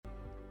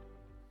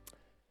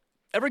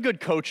Every good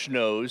coach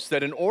knows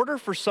that in order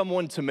for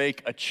someone to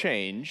make a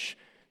change,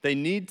 they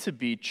need to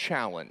be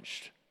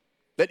challenged.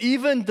 That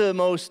even the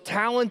most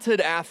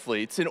talented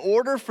athletes, in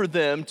order for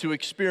them to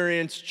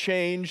experience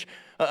change,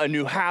 a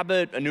new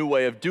habit, a new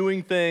way of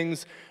doing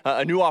things,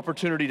 a new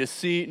opportunity to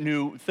see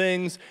new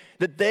things,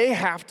 that they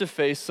have to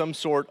face some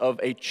sort of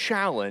a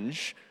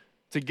challenge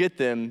to get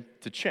them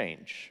to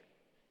change.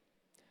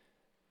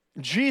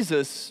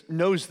 Jesus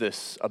knows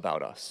this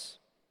about us.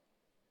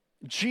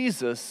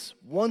 Jesus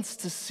wants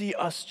to see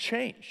us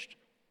changed.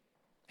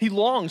 He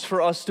longs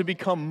for us to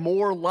become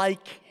more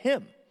like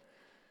him.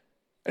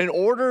 In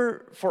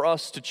order for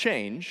us to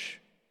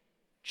change,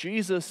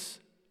 Jesus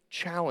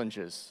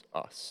challenges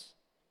us.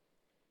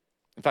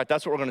 In fact,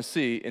 that's what we're going to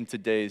see in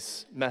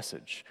today's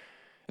message.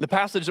 In the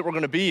passage that we're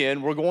going to be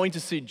in, we're going to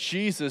see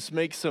Jesus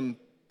make some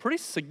pretty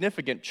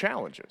significant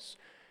challenges.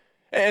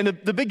 And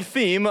the big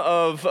theme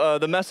of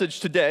the message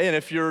today, and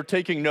if you're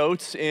taking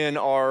notes in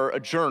our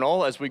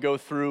journal as we go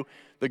through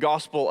the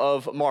Gospel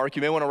of Mark,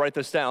 you may want to write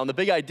this down. The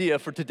big idea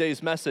for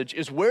today's message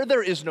is where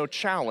there is no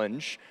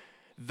challenge,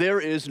 there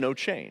is no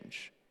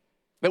change.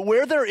 That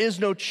where there is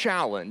no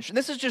challenge, and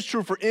this is just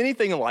true for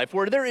anything in life,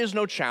 where there is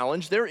no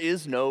challenge, there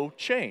is no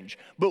change.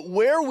 But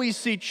where we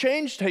see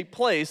change take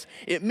place,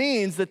 it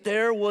means that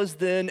there was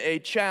then a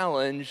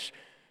challenge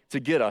to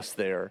get us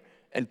there.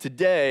 And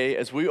today,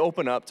 as we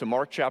open up to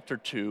Mark chapter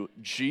 2,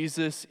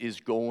 Jesus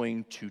is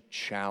going to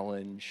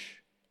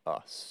challenge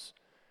us.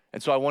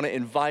 And so I want to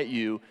invite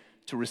you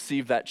to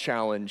receive that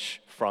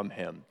challenge from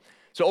him.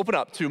 So open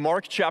up to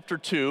Mark chapter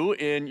 2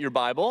 in your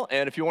Bible,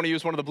 and if you want to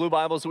use one of the blue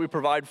Bibles that we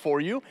provide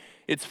for you,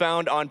 it's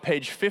found on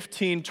page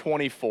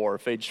 1524.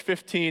 Page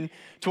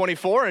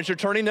 1524, and as you're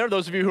turning there,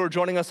 those of you who are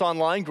joining us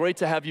online, great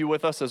to have you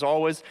with us as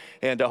always,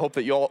 and I hope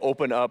that you'll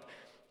open up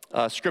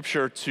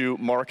Scripture to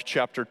Mark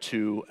chapter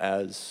 2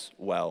 as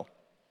well.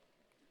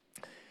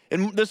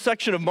 In this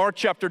section of Mark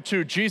chapter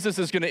 2, Jesus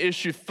is going to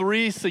issue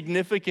three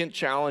significant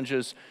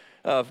challenges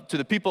to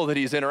the people that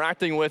he's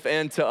interacting with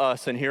and to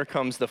us, and here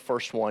comes the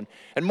first one.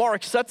 And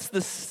Mark sets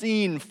the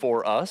scene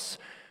for us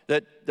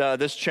that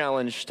this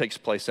challenge takes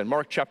place in.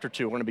 Mark chapter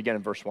 2, we're going to begin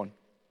in verse 1.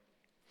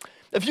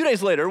 A few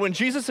days later, when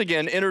Jesus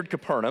again entered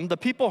Capernaum, the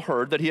people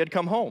heard that he had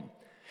come home.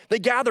 They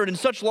gathered in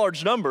such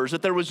large numbers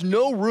that there was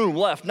no room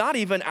left, not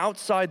even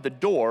outside the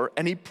door,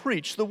 and he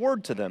preached the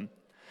word to them.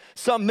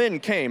 Some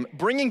men came,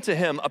 bringing to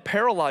him a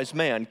paralyzed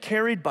man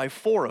carried by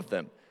four of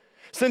them.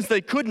 Since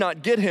they could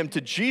not get him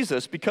to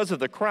Jesus because of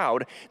the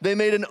crowd, they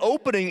made an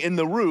opening in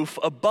the roof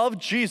above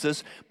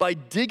Jesus by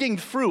digging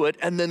through it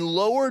and then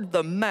lowered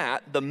the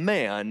mat the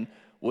man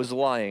was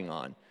lying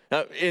on.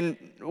 Now,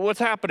 what's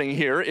happening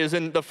here is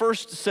in the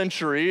first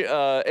century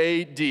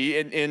A.D.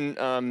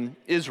 in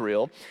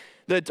Israel,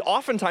 that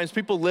oftentimes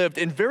people lived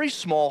in very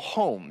small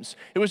homes.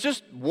 It was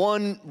just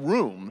one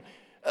room,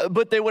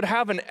 but they would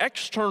have an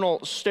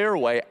external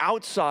stairway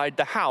outside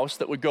the house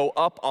that would go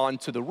up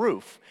onto the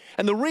roof.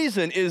 And the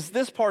reason is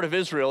this part of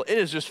Israel, it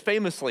is just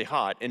famously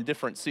hot in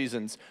different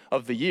seasons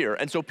of the year.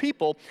 And so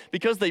people,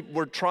 because they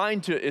were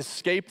trying to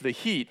escape the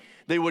heat,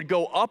 they would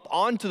go up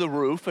onto the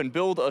roof and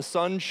build a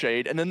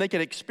sunshade, and then they could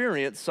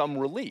experience some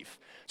relief.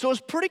 So it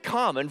was pretty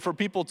common for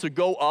people to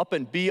go up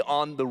and be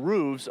on the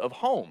roofs of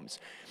homes.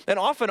 And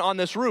often on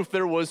this roof,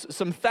 there was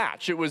some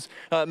thatch. It was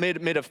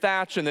made of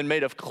thatch and then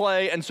made of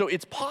clay. And so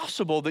it's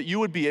possible that you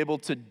would be able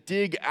to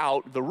dig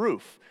out the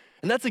roof.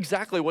 And that's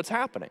exactly what's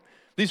happening.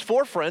 These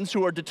four friends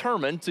who are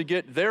determined to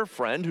get their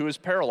friend who is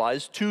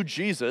paralyzed to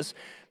Jesus,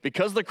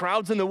 because the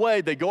crowd's in the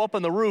way, they go up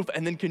on the roof,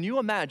 and then can you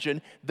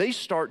imagine, they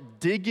start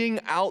digging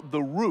out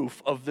the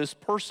roof of this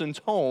person's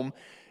home.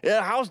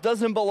 The house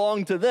doesn't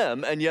belong to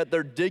them, and yet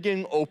they're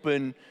digging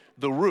open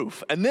the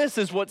roof. And this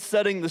is what's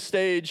setting the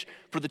stage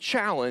for the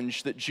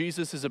challenge that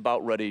Jesus is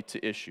about ready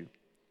to issue.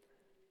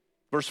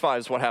 Verse 5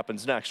 is what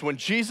happens next. When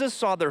Jesus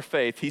saw their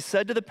faith, he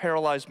said to the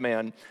paralyzed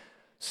man,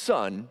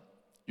 "Son,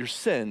 your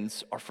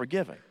sins are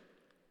forgiven."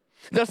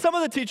 Now, some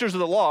of the teachers of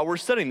the law were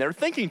sitting there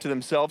thinking to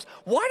themselves,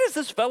 why does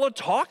this fellow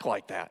talk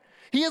like that?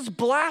 He is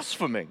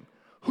blaspheming.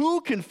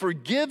 Who can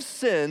forgive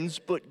sins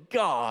but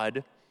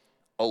God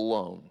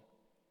alone?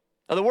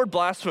 Now, the word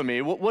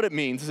blasphemy, what it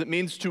means is it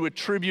means to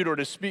attribute or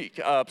to speak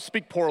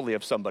poorly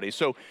of somebody.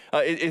 So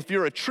if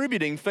you're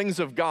attributing things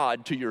of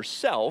God to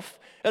yourself,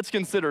 that's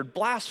considered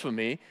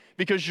blasphemy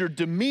because you're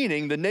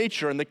demeaning the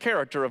nature and the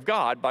character of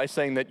God by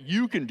saying that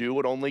you can do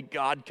what only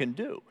God can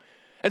do.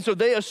 And so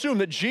they assume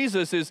that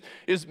Jesus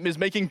is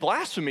making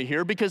blasphemy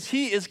here because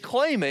he is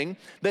claiming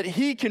that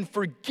he can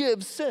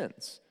forgive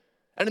sins.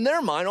 And in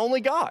their mind,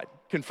 only God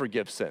can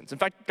forgive sins. In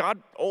fact,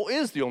 God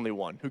is the only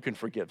one who can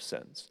forgive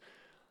sins.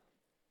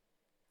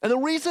 And the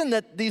reason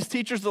that these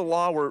teachers of the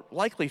law were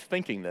likely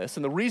thinking this,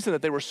 and the reason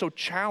that they were so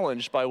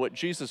challenged by what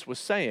Jesus was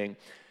saying,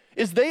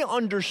 is they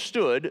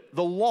understood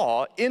the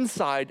law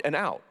inside and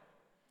out.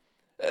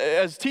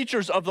 As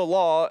teachers of the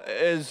law,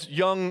 as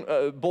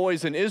young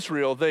boys in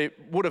Israel, they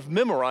would have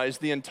memorized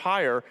the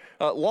entire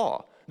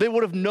law. They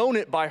would have known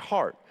it by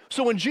heart.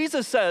 So when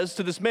Jesus says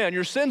to this man,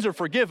 your sins are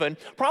forgiven,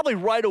 probably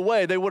right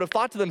away they would have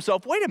thought to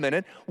themselves, wait a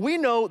minute, we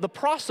know the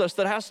process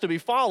that has to be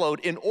followed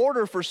in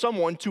order for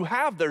someone to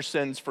have their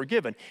sins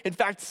forgiven. In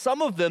fact,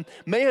 some of them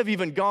may have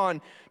even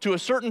gone to a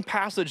certain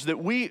passage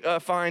that we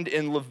find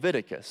in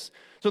Leviticus.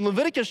 So in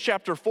Leviticus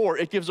chapter 4,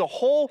 it gives a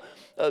whole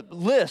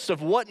list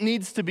of what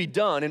needs to be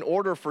done in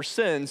order for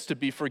sins to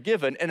be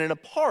forgiven. And in a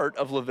part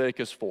of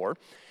Leviticus 4,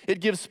 it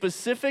gives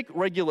specific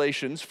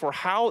regulations for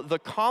how the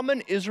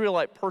common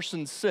Israelite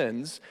person's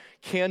sins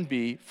can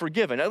be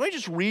forgiven. Now, let me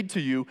just read to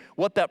you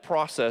what that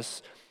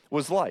process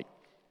was like.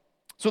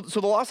 So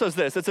the law says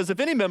this. It says, if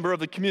any member of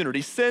the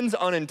community sins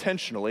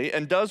unintentionally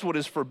and does what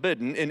is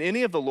forbidden in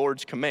any of the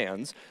Lord's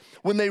commands,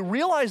 when they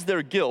realize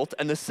their guilt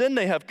and the sin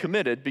they have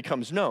committed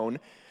becomes known,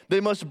 they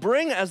must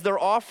bring as their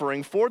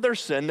offering for their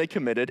sin they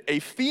committed a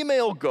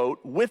female goat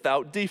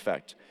without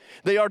defect.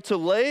 They are to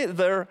lay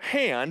their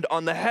hand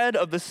on the head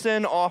of the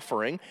sin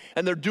offering,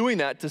 and they're doing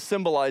that to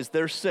symbolize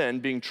their sin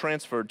being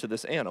transferred to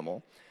this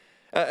animal,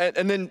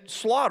 and then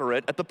slaughter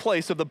it at the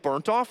place of the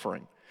burnt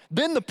offering.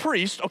 Then the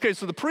priest,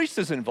 so the priest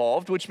is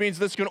involved, which means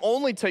this can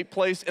only take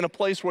place in a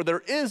place where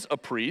there is a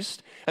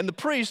priest, and the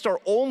priests are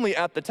only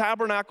at the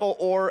tabernacle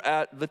or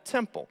at the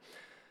temple.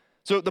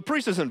 So the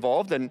priest is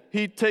involved, and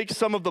he takes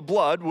some of the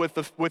blood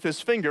with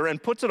his finger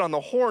and puts it on the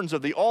horns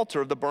of the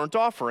altar of the burnt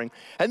offering,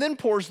 and then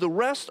pours the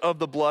rest of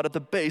the blood at the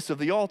base of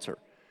the altar.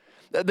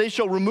 They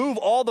shall remove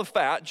all the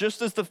fat,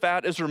 just as the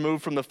fat is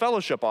removed from the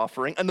fellowship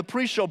offering, and the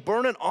priest shall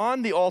burn it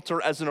on the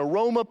altar as an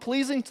aroma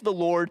pleasing to the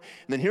Lord.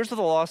 And then here's what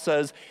the law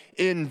says,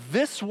 in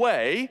this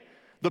way,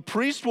 the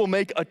priest will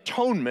make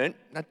atonement,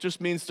 that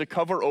just means to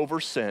cover over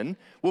sin,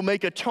 will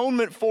make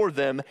atonement for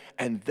them,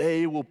 and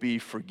they will be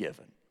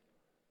forgiven.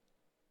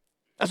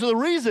 And so the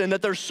reason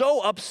that they're so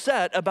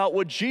upset about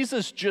what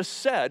Jesus just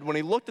said when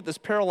he looked at this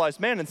paralyzed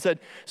man and said,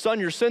 son,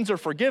 your sins are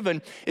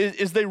forgiven,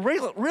 is they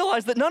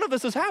realize that none of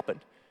this has happened.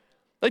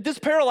 Like this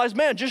paralyzed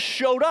man just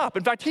showed up.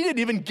 In fact, he didn't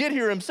even get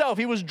here himself.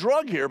 He was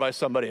drugged here by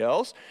somebody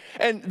else.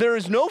 And there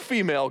is no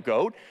female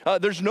goat.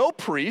 There's no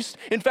priest.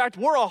 In fact,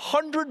 we're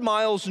 100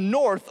 miles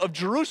north of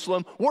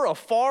Jerusalem. We're a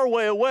far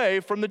way away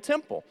from the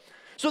temple.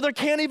 So there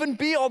can't even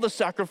be all the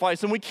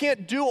sacrifice, and we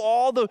can't do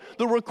all the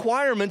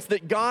requirements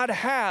that God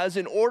has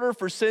in order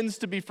for sins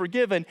to be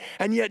forgiven.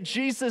 And yet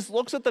Jesus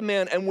looks at the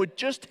man and with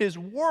just his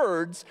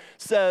words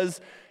says,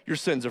 your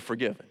sins are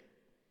forgiven.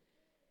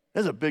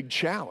 That's a big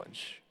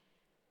challenge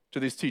to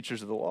these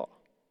teachers of the law.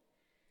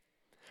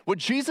 What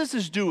Jesus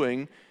is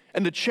doing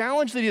and the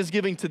challenge that he is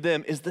giving to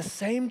them is the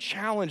same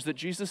challenge that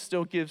Jesus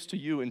still gives to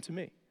you and to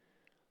me.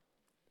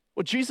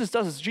 What Jesus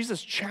does is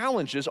Jesus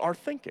challenges our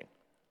thinking.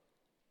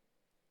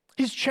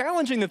 He's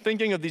challenging the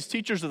thinking of these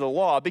teachers of the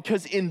law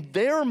because in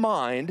their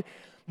mind,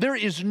 there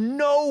is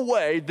no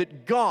way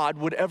that God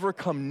would ever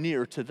come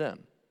near to them.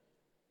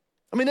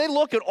 I mean, they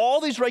look at all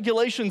these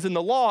regulations in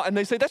the law and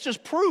they say that's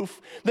just proof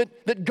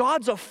that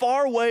God's a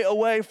far way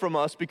away from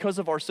us because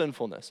of our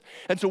sinfulness.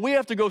 And so we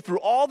have to go through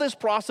all this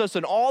process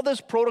and all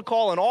this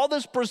protocol and all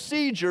this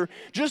procedure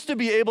just to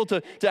be able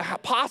to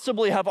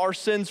possibly have our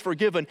sins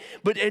forgiven.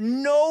 But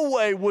in no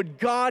way would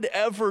God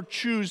ever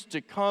choose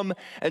to come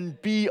and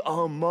be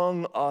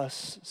among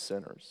us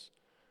sinners.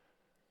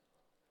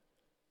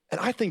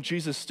 And I think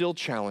Jesus still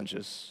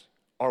challenges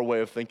our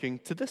way of thinking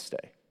to this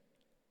day.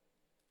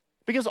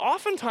 Because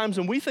oftentimes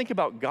when we think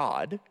about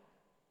God,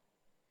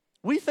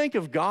 we think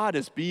of God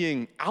as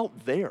being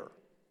out there,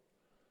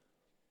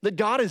 that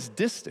God is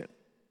distant,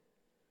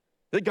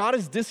 that God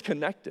is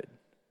disconnected,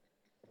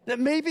 that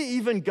maybe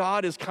even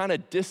God is kind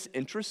of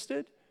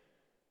disinterested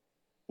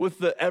with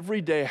the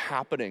everyday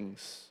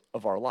happenings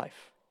of our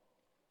life.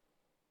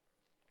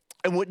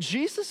 And what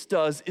Jesus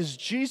does is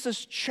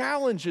Jesus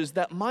challenges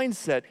that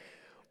mindset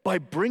by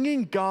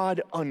bringing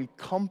God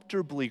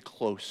uncomfortably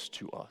close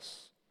to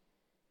us.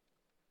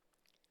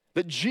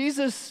 That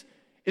Jesus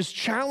is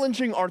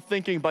challenging our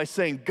thinking by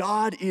saying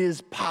God is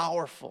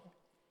powerful,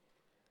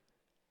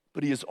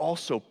 but he is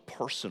also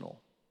personal,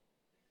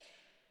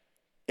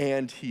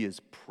 and he is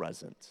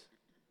present.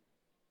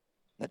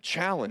 That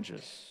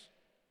challenges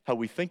how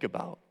we think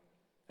about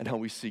and how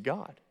we see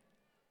God.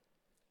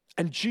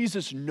 And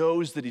Jesus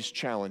knows that he's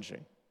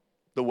challenging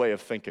the way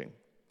of thinking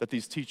that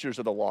these teachers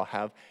of the law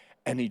have,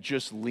 and he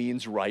just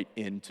leans right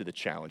into the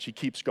challenge. He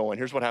keeps going.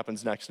 Here's what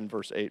happens next in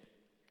verse 8.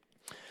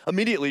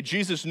 Immediately,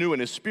 Jesus knew in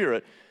his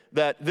spirit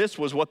that this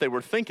was what they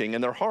were thinking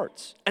in their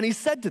hearts. And he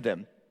said to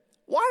them,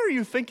 why are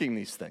you thinking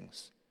these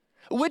things?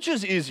 Which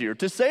is easier,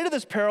 to say to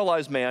this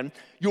paralyzed man,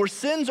 your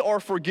sins are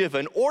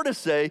forgiven, or to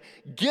say,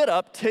 get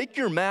up, take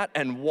your mat,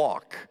 and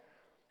walk?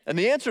 And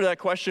the answer to that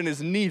question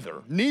is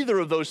neither. Neither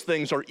of those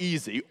things are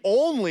easy.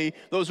 Only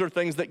those are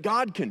things that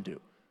God can do. And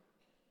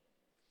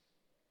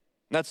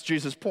that's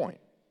Jesus' point.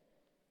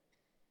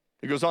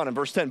 He goes on in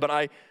verse 10, but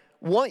I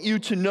want you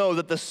to know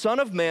that the Son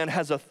of Man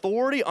has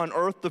authority on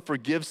earth to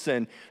forgive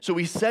sin. So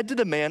he said to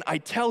the man, I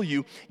tell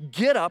you,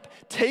 get up,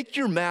 take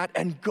your mat,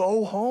 and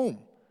go home.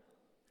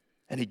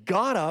 And he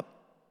got up,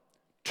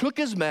 took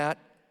his mat,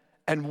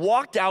 and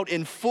walked out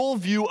in full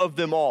view of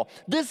them all.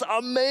 This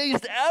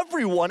amazed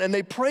everyone, and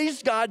they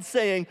praised God,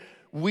 saying,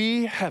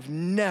 "We have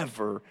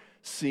never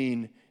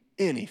seen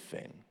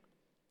anything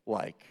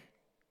like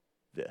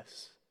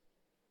this."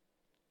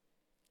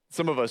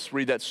 Some of us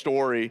read that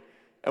story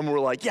and we're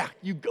like, yeah,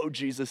 you go,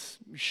 Jesus,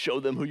 show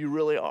them who you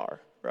really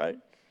are, right?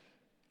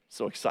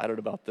 So excited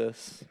about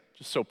this,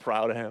 just so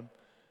proud of him.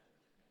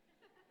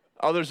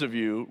 Others of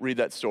you read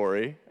that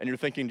story and you're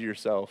thinking to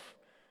yourself,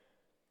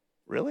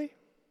 really?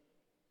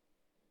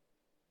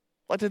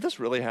 Like, did this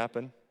really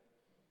happen?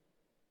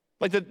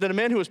 Like, did a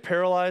man who was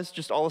paralyzed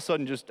just all of a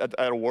sudden, just at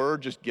a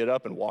word, just get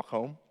up and walk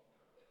home?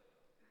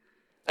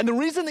 And the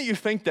reason that you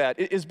think that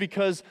is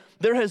because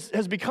there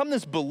has become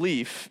this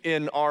belief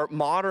in our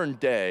modern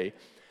day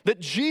that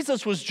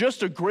Jesus was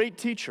just a great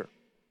teacher.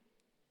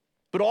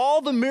 But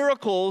all the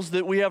miracles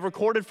that we have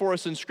recorded for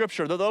us in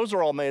Scripture, those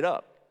are all made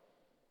up.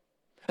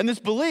 And this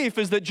belief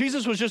is that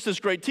Jesus was just this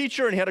great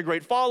teacher and he had a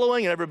great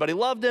following and everybody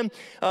loved him.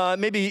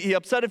 Maybe he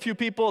upset a few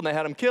people and they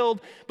had him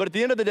killed. But at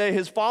the end of the day,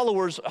 his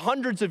followers,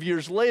 hundreds of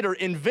years later,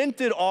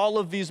 invented all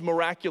of these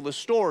miraculous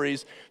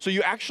stories. So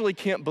you actually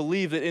can't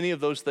believe that any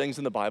of those things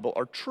in the Bible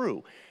are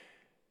true.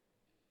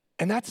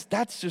 And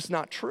that's just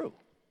not true.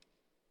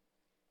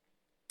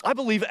 I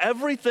believe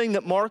everything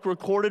that Mark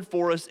recorded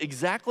for us,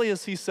 exactly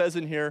as he says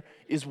in here,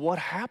 is what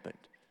happened.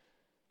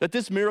 That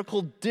this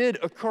miracle did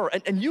occur.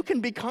 And you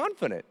can be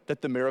confident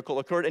that the miracle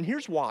occurred. And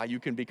here's why you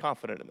can be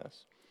confident in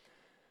this.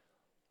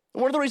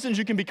 One of the reasons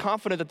you can be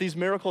confident that these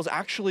miracles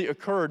actually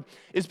occurred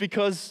is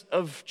because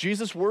of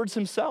Jesus' words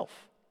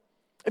himself.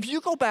 If you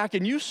go back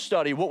and you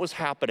study what was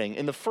happening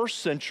in the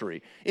first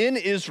century in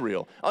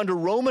Israel under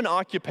Roman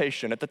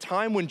occupation at the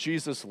time when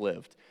Jesus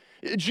lived,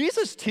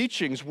 Jesus'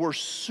 teachings were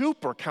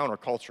super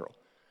countercultural.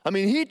 I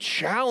mean, he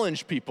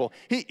challenged people.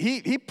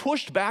 He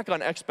pushed back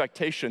on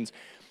expectations.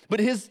 But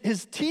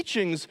his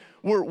teachings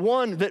were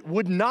one that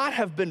would not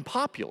have been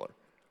popular.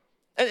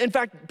 And in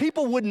fact,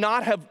 people would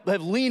not have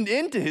leaned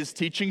into his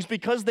teachings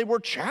because they were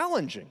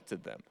challenging to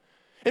them.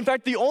 In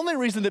fact, the only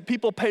reason that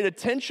people paid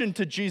attention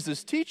to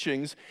Jesus'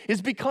 teachings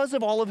is because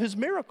of all of his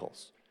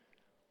miracles.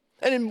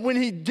 And when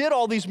he did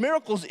all these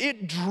miracles,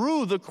 it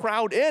drew the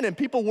crowd in, and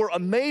people were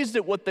amazed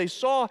at what they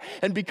saw.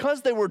 And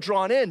because they were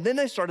drawn in, then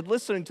they started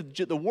listening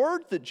to the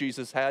words that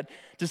Jesus had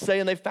to say,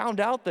 and they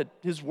found out that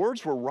his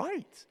words were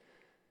right.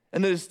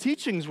 And that his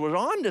teachings were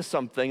onto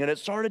something, and it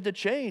started to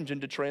change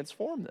and to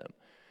transform them.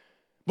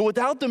 But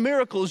without the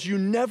miracles, you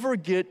never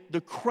get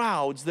the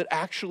crowds that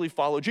actually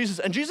follow Jesus.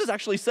 And Jesus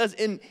actually says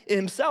in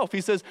himself,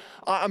 he says,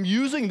 I'm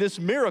using this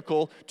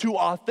miracle to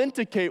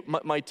authenticate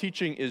my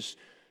teaching is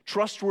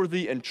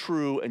trustworthy and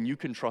true, and you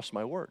can trust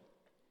my word.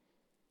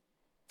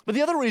 But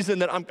the other reason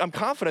that I'm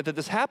confident that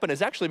this happened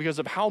is actually because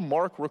of how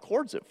Mark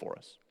records it for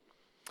us.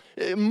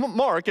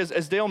 Mark,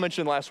 as Dale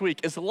mentioned last week,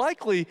 is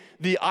likely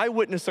the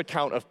eyewitness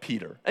account of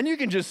Peter. And you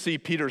can just see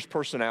Peter's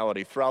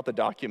personality throughout the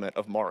document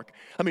of Mark.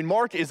 I mean,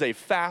 Mark is a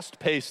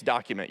fast-paced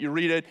document. You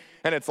read it,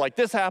 and it's like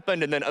this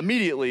happened, and then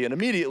immediately, and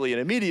immediately,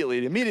 and immediately,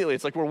 and immediately.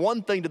 It's like we're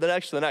one thing to the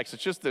next to the next.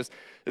 It's just this,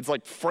 it's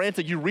like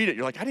frantic. You read it,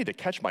 you're like, I need to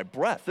catch my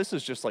breath. This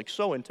is just like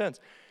so intense.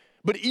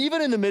 But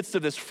even in the midst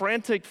of this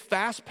frantic,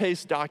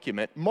 fast-paced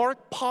document,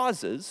 Mark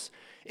pauses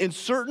in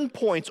certain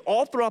points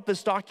all throughout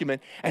this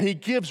document, and he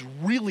gives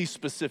really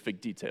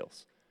specific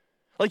details.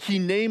 Like he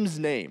names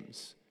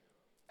names,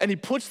 and he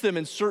puts them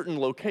in certain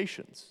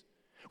locations.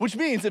 Which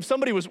means if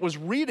somebody was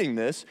reading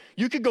this,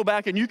 you could go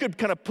back and you could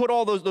kind of put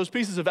all those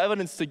pieces of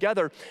evidence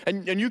together,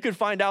 and you could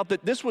find out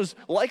that this was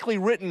likely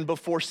written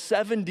before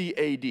 70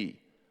 AD.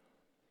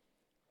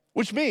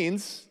 Which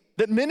means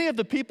that many of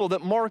the people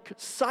that Mark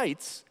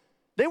cites,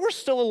 they were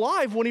still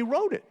alive when he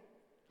wrote it.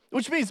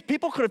 Which means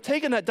people could have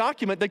taken that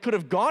document, they could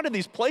have gone to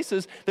these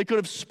places, they could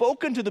have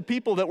spoken to the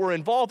people that were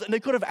involved, and they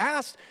could have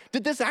asked,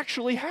 did this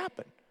actually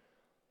happen?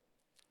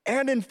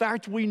 And in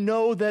fact, we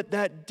know that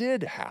that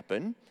did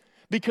happen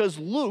because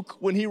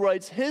Luke, when he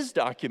writes his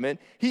document,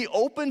 he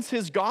opens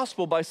his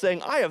gospel by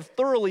saying, I have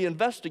thoroughly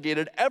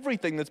investigated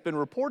everything that's been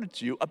reported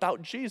to you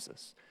about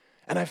Jesus,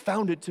 and I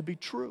found it to be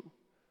true.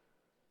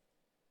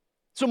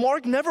 So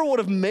Mark never would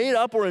have made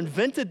up or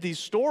invented these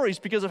stories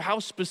because of how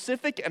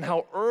specific and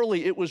how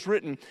early it was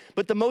written.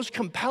 But the most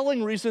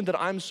compelling reason that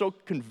I'm so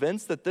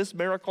convinced that this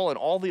miracle and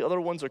all the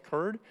other ones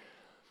occurred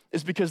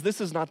is because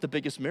this is not the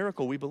biggest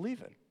miracle we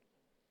believe in.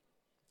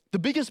 The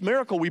biggest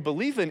miracle we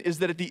believe in is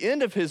that at the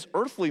end of his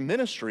earthly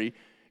ministry,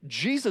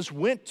 Jesus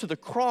went to the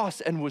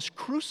cross and was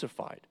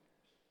crucified.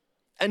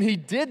 And he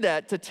did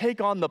that to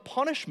take on the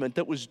punishment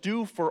that was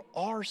due for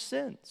our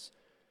sins.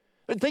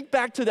 And think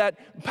back to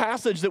that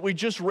passage that we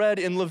just read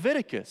in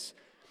Leviticus.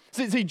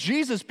 See,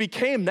 Jesus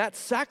became that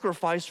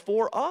sacrifice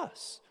for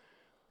us.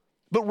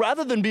 But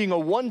rather than being a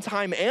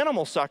one-time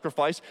animal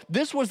sacrifice,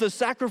 this was the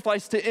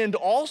sacrifice to end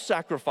all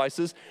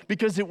sacrifices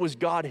because it was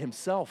God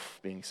himself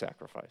being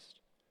sacrificed.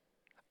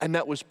 And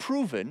that was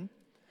proven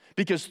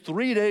because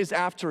 3 days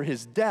after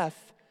his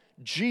death,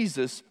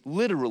 Jesus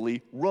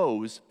literally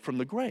rose from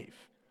the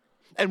grave.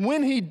 And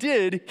when he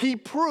did, he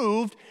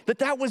proved that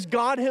that was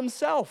God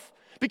himself.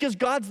 Because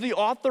God's the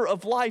author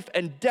of life,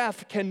 and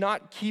death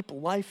cannot keep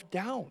life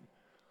down.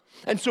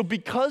 And so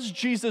because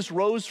Jesus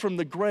rose from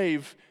the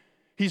grave,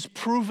 he's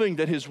proving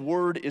that his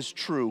word is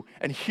true.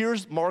 And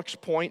here's Mark's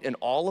point in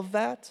all of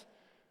that.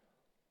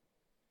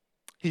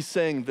 He's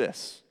saying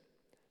this,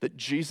 that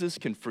Jesus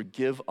can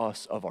forgive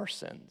us of our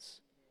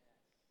sins.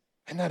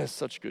 And that is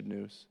such good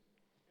news.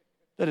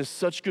 That is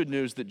such good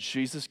news that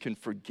Jesus can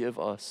forgive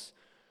us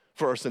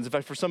for our sins. In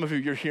fact, for some of you,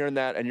 you're hearing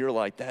that and you're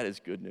like, that is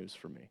good news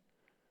for me.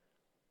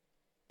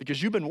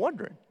 Because you've been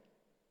wondering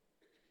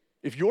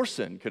if your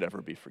sin could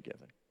ever be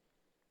forgiven.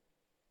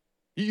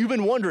 You've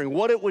been wondering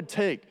what it would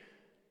take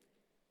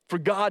for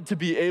God to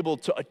be able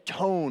to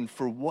atone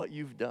for what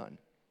you've done.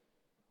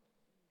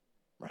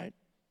 Right?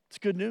 It's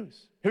good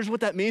news. Here's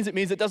what that means. It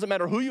means it doesn't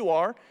matter who you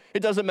are.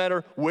 It doesn't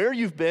matter where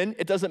you've been.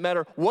 It doesn't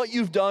matter what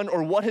you've done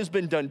or what has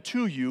been done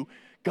to you.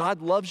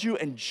 God loves you,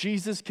 and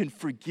Jesus can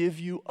forgive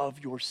you of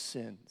your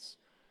sins.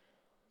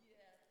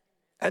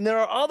 And there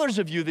are others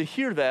of you that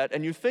hear that,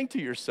 and you think to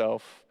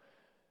yourself,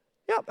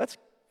 yeah, that's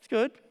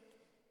good.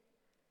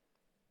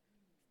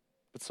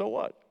 But so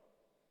what?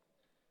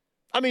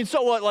 I mean,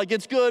 so what? Like,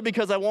 it's good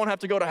because I won't have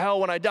to go to hell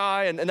when I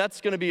die, and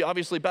that's going to be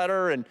obviously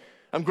better, and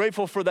I'm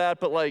grateful for that,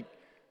 but like,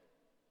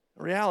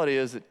 the reality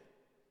is it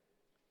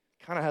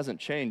kind of hasn't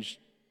changed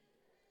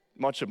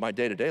much of my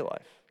day-to-day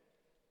life.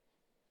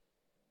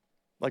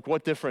 Like,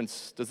 what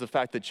difference does the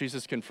fact that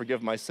Jesus can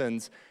forgive my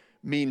sins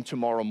mean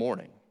tomorrow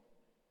morning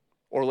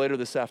or later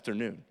this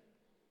afternoon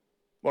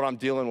when I'm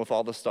dealing with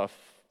all the stuff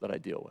that I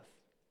deal with?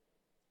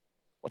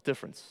 What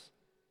difference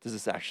does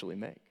this actually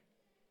make?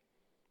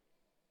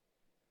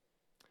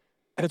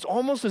 And it's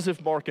almost as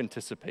if Mark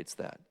anticipates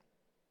that.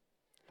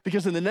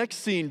 Because in the next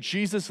scene,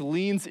 Jesus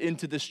leans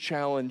into this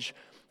challenge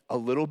a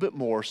little bit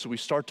more so we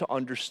start to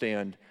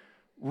understand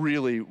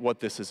really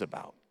what this is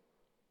about.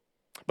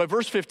 By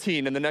verse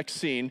 15, in the next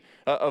scene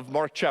of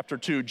Mark chapter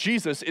 2,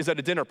 Jesus is at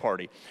a dinner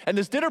party. And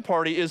this dinner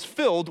party is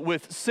filled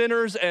with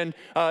sinners and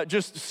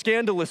just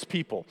scandalous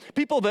people.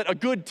 People that a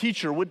good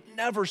teacher would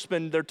never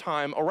spend their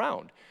time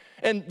around.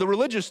 And the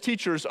religious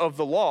teachers of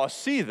the law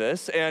see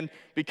this, and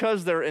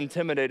because they're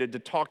intimidated to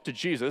talk to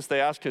Jesus,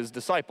 they ask his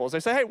disciples, they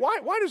say, hey,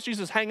 why does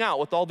Jesus hang out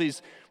with all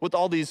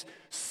these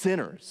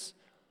sinners?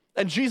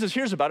 And Jesus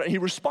hears about it, and he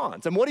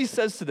responds. And what he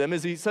says to them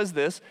is he says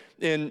this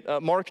in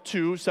Mark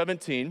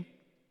 2:17.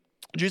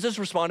 Jesus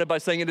responded by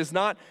saying, it is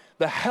not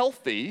the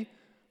healthy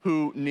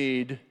who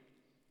need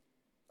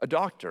a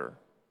doctor,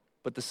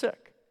 but the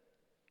sick.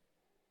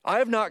 I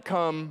have not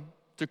come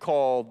to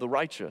call the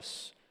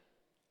righteous,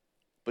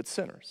 but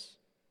sinners.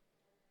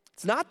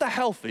 It's not the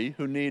healthy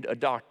who need a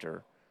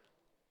doctor,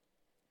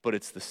 but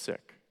it's the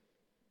sick.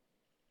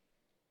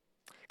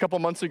 A couple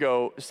months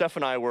ago, Steph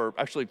and I were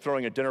actually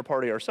throwing a dinner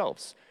party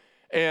ourselves.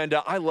 And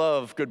I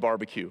love good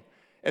barbecue.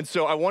 And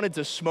so I wanted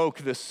to smoke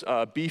this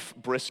beef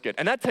brisket.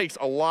 And that takes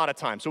a lot of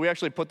time. So we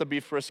actually put the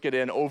beef brisket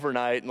in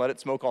overnight and let it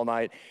smoke all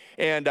night.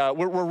 And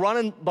we're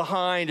running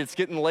behind. It's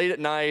getting late at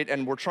night.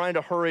 And we're trying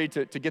to hurry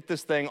to get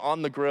this thing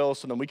on the grill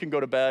so then we can go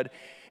to bed.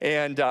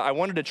 And I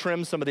wanted to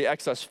trim some of the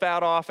excess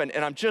fat off. And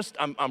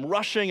I'm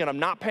rushing and I'm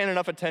not paying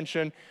enough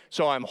attention.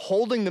 So I'm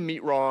holding the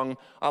meat wrong.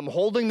 I'm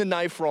holding the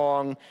knife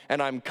wrong.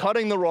 And I'm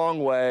cutting the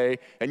wrong way.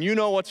 And you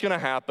know what's going to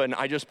happen.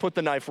 I just put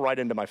the knife right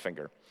into my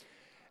finger.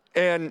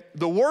 And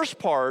the worst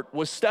part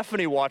was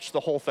Stephanie watched the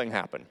whole thing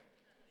happen.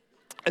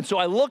 And so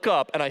I look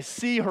up and I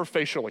see her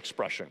facial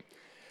expression.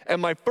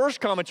 And my first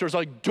comment was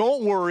like,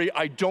 don't worry,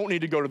 I don't need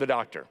to go to the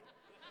doctor.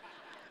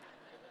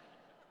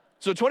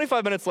 So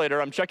 25 minutes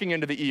later, I'm checking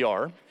into the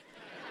ER.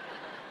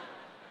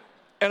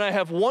 And I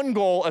have one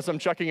goal as I'm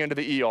checking into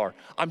the ER.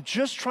 I'm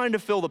just trying to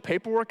fill the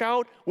paperwork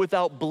out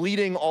without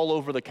bleeding all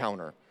over the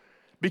counter.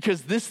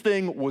 Because this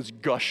thing was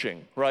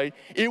gushing, right?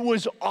 It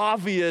was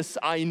obvious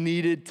I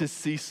needed to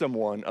see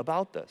someone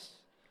about this.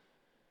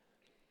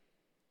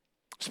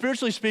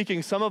 Spiritually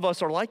speaking, some of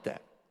us are like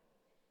that.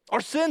 Our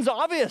sin's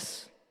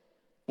obvious.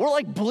 We're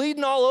like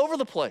bleeding all over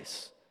the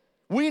place.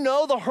 We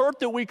know the hurt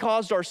that we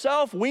caused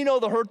ourselves. We know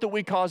the hurt that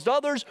we caused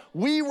others.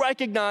 We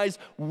recognize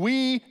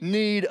we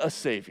need a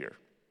Savior.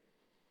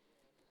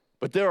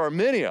 But there are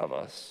many of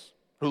us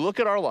who look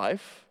at our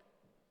life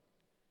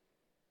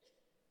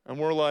and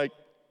we're like,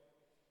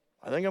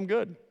 I think I'm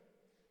good.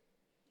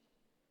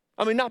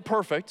 I mean, not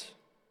perfect.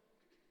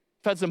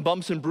 I've had some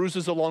bumps and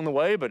bruises along the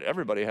way, but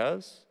everybody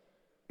has.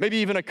 Maybe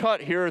even a cut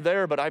here or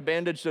there, but I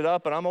bandaged it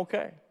up and I'm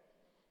okay.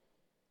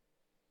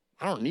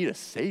 I don't need a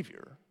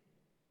Savior.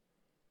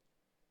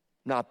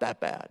 Not that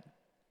bad.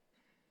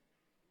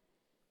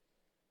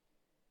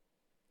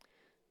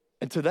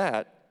 And to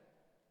that,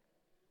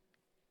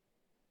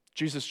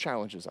 Jesus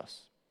challenges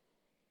us.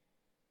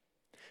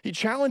 He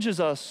challenges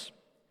us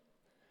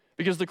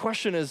because the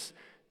question is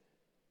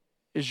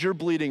your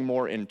bleeding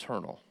more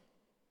internal?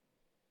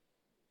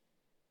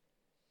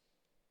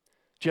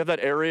 Do you have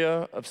that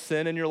area of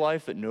sin in your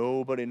life that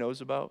nobody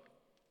knows about?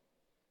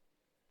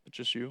 But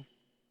just you?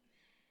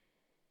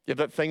 You have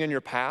that thing in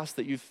your past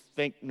that you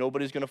think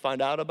nobody's going to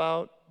find out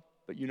about,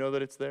 but you know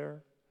that it's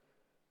there?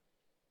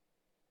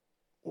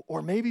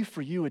 Or maybe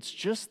for you, it's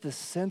just this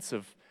sense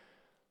of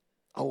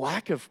a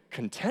lack of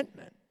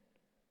contentment.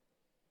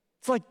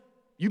 It's like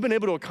you've been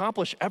able to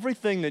accomplish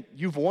everything that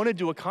you've wanted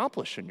to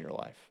accomplish in your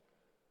life.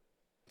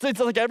 It's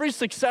like every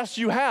success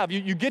you have,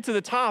 you get to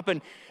the top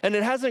and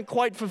it hasn't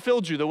quite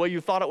fulfilled you the way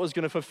you thought it was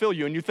going to fulfill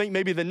you, and you think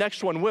maybe the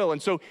next one will,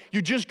 and so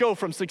you just go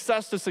from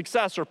success to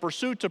success or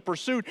pursuit to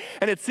pursuit,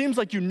 and it seems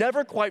like you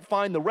never quite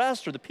find the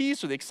rest or the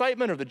peace or the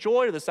excitement or the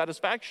joy or the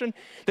satisfaction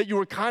that you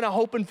were kind of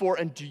hoping for.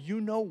 And do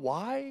you know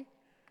why?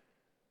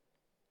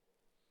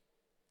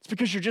 It's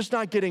because you're just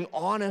not getting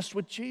honest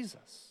with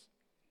Jesus.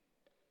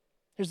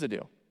 Here's the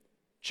deal.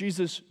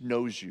 Jesus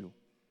knows you.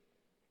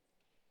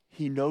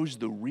 He knows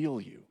the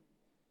real you.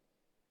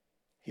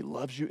 He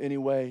loves you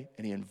anyway,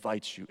 and he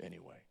invites you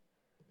anyway.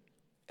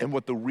 And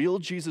what the real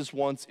Jesus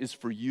wants is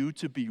for you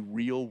to be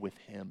real with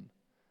him.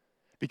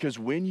 Because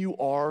when you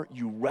are,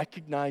 you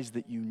recognize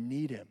that you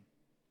need him.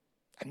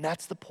 And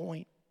that's the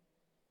point.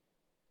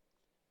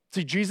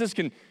 See, Jesus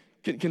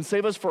can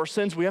save us for our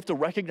sins. We have to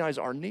recognize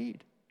our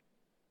need.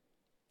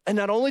 And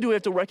not only do we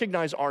have to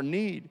recognize our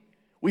need,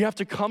 we have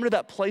to come to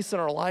that place in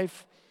our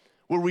life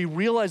where we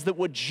realize that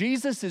what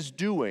Jesus is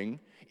doing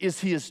is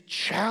he is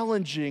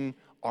challenging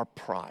our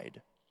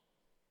pride.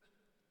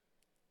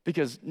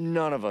 Because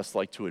none of us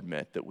like to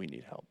admit that we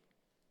need help.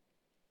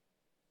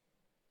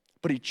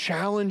 But he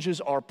challenges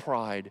our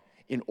pride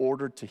in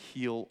order to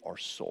heal our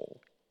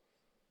soul.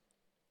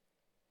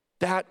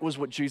 That was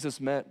what Jesus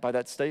meant by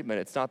that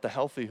statement. It's not the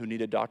healthy who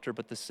need a doctor,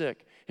 but the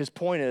sick. His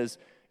point is,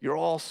 you're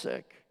all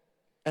sick.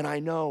 And I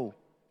know,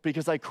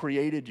 because I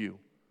created you.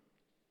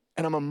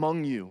 And I'm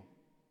among you.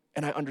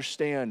 And I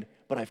understand,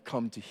 but I've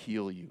come to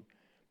heal you.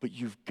 But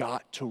you've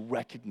got to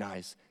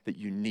recognize that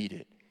you need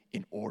it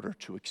in order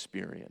to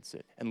experience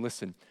it. And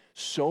listen,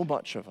 so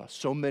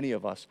many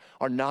of us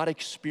are not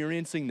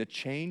experiencing the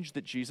change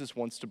that Jesus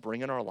wants to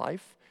bring in our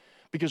life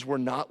because we're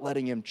not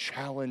letting him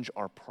challenge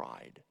our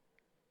pride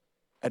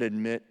and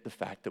admit the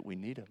fact that we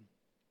need him.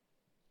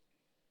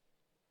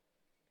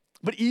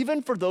 But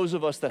even for those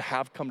of us that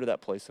have come to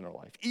that place in our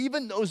life,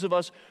 even those of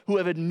us who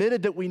have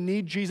admitted that we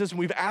need Jesus and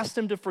we've asked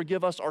him to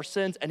forgive us our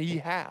sins, and he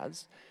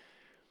has,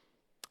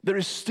 there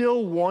is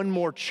still one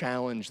more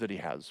challenge that he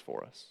has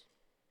for us.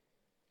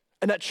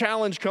 And that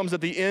challenge comes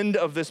at the end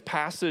of this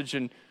passage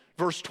in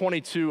verse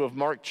 22 of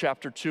Mark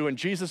chapter 2, and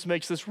Jesus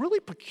makes this really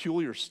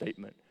peculiar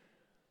statement.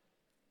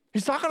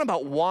 He's talking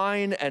about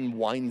wine and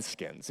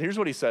wineskins. Here's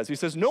what he says. He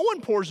says, no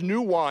one pours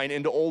new wine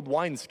into old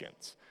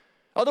wineskins.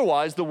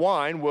 Otherwise, the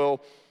wine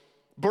will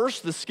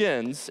burst the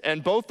skins,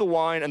 and both the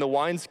wine and the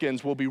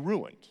wineskins will be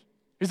ruined.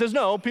 He says,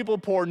 no, people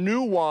pour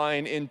new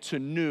wine into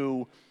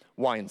new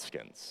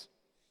wineskins.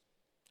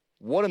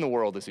 What in the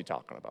world is he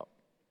talking about?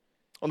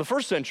 In the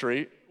first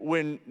century,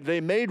 when they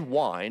made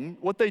wine,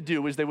 what they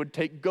do is they would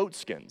take goat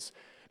skins,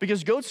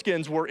 because goat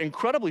skins were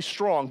incredibly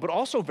strong, but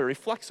also very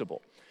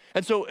flexible.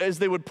 And so as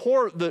they would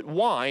pour the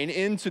wine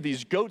into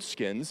these goat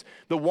skins,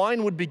 the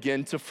wine would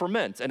begin to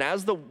ferment. And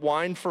as the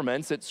wine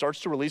ferments, it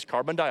starts to release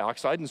carbon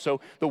dioxide, and so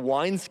the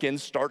wine skin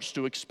starts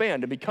to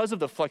expand. And because of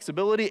the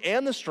flexibility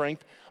and the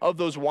strength of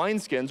those wine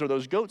skins or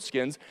those goat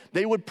skins,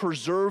 they would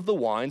preserve the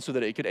wine so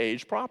that it could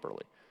age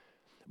properly.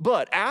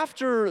 But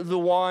after the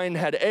wine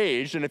had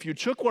aged, and if you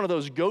took one of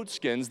those goat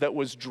skins that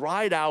was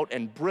dried out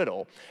and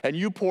brittle, and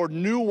you poured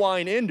new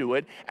wine into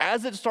it,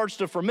 as it starts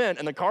to ferment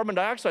and the carbon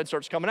dioxide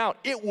starts coming out,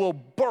 it will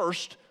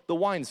burst the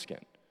wineskin.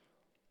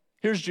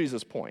 Here's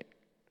Jesus' point.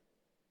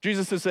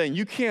 Jesus is saying,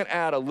 you can't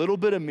add a little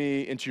bit of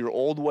me into your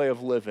old way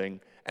of living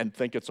and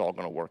think it's all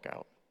going to work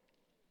out.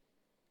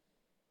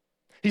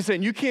 He's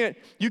saying, you can't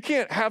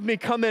have me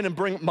come in and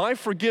bring my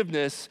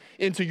forgiveness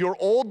into your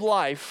old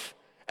life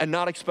and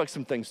not expect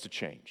some things to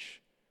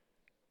change.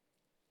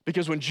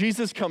 Because when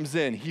Jesus comes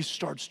in, he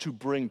starts to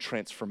bring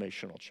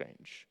transformational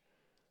change.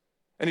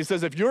 And he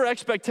says, if your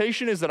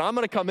expectation is that I'm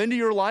gonna come into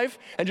your life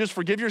and just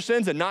forgive your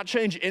sins and not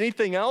change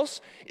anything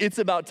else, it's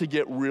about to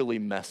get really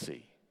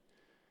messy.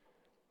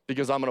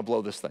 Because I'm gonna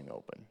blow this thing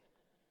open.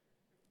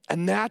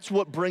 And that's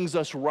what brings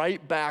us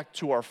right back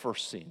to our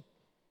first scene.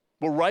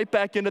 We're right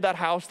back into that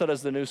house that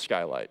has the new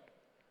skylight.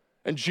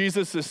 And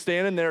Jesus is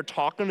standing there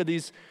talking to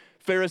these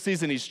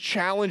Pharisees, and he's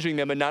challenging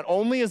them. And not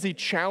only is he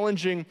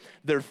challenging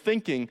their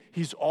thinking,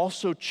 he's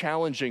also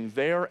challenging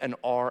their and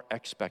our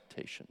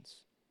expectations.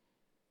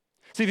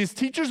 See, these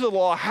teachers of the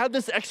law had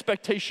this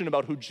expectation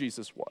about who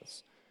Jesus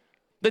was.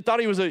 They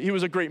thought he was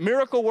a great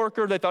miracle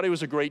worker. They thought he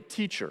was a great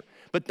teacher.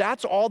 But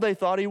that's all they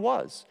thought he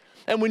was.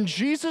 And when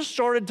Jesus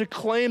started to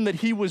claim that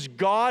he was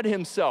God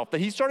himself,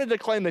 that he started to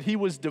claim that he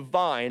was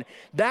divine,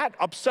 that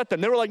upset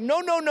them. They were like,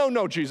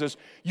 no, Jesus,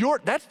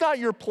 that's not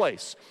your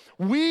place.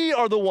 We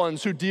are the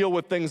ones who deal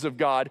with things of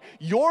God.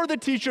 You're the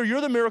teacher,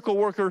 you're the miracle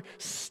worker.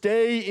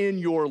 Stay in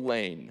your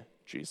lane,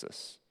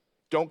 Jesus.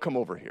 Don't come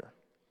over here.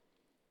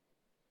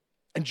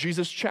 And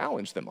Jesus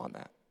challenged them on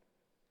that.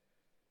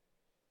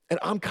 And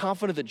I'm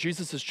confident that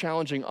Jesus is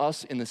challenging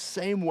us in the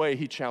same way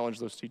he challenged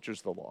those teachers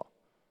of the law.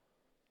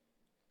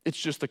 It's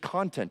just the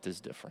content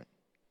is different.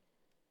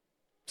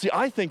 See,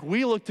 I think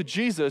we look to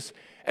Jesus,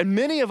 and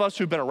many of us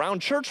who've been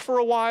around church for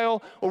a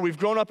while, or we've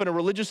grown up in a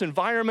religious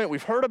environment,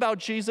 we've heard about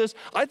Jesus,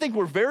 I think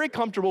we're very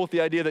comfortable with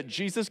the idea that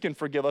Jesus can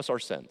forgive us our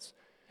sins.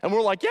 And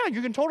we're like, yeah,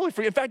 you can totally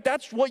forgive. In fact,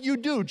 that's what you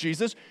do,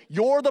 Jesus.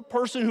 You're the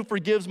person who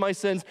forgives my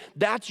sins.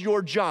 That's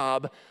your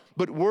job.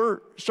 But we're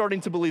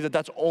starting to believe that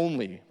that's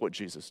only what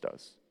Jesus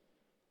does.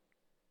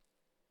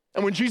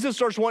 And when Jesus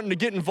starts wanting to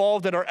get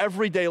involved in our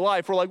everyday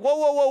life, we're like,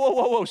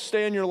 whoa,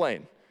 stay in your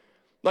lane.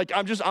 Like,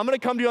 I'm gonna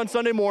come to you on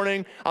Sunday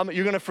morning,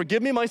 you're gonna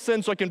forgive me my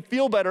sins so I can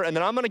feel better, and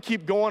then I'm gonna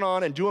keep going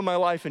on and doing my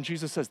life. And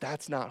Jesus says,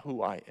 that's not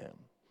who I am.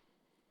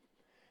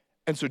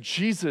 And so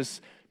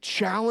Jesus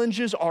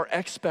challenges our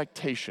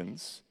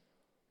expectations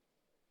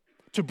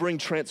to bring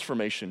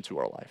transformation to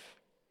our life.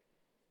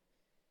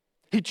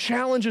 He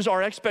challenges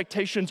our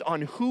expectations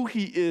on who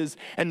he is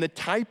and the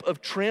type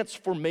of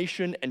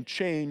transformation and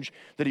change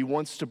that he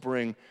wants to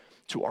bring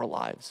to our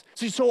lives.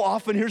 See, so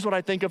often, here's what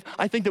I think of.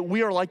 I think that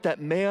we are like that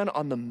man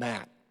on the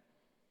mat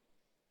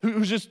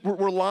who's just,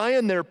 we're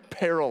lying there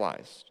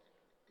paralyzed.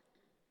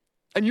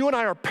 And you and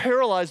I are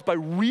paralyzed by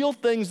real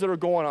things that are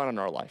going on in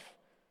our life.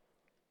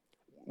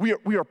 We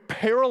are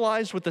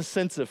paralyzed with a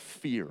sense of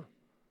fear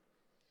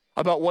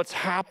about what's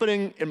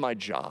happening in my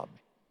job,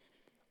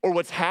 or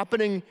what's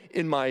happening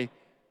in my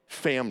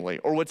family,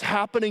 or what's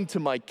happening to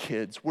my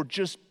kids. We're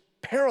just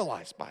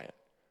paralyzed by it.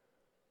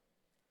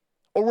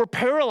 Or we're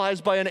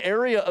paralyzed by an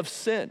area of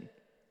sin.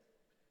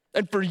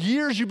 And for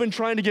years you've been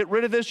trying to get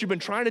rid of this, you've been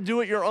trying to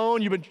do it your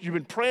own, you've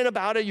been praying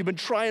about it, you've been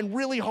trying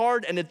really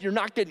hard, and you're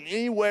not getting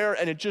anywhere,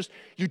 and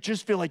you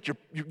just feel like you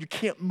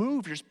can't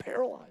move, you're just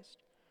paralyzed.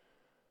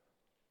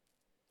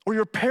 Or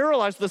you're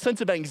paralyzed with a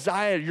sense of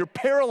anxiety, you're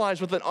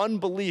paralyzed with an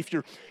unbelief,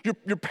 you're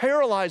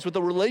paralyzed with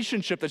a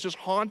relationship that's just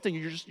haunting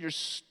you, you're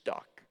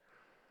stuck.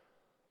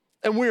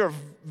 And we are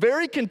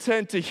very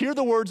content to hear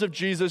the words of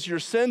Jesus, your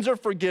sins are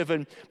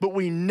forgiven, but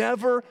we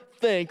never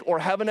think or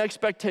have an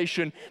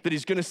expectation that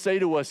he's gonna say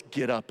to us,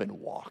 get up and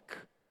walk.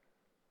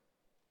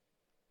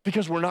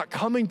 Because we're not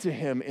coming to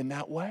him in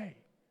that way.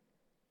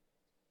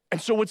 And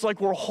so it's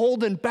like we're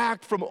holding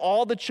back from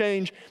all the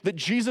change that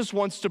Jesus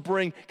wants to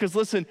bring, because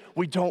listen,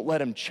 we don't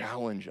let him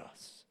challenge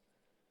us.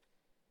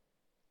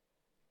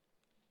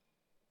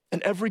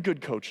 And every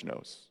good coach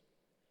knows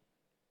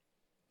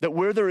that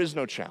where there is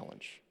no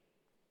challenge,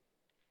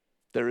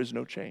 there is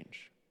no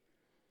change.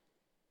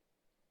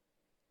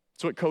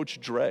 That's what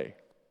Coach Dre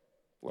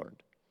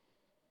learned.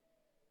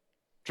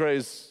 Dre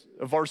is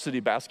a varsity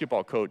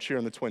basketball coach here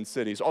in the Twin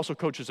Cities, also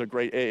coaches a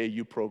great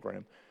AAU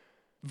program.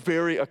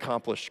 Very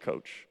accomplished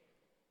coach.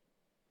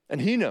 And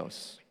he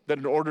knows that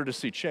in order to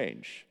see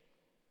change,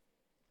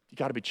 you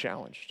gotta be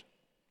challenged.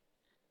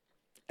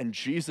 And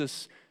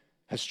Jesus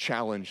has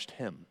challenged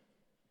him.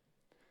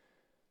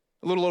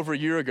 A little over a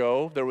year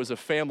ago, there was a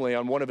family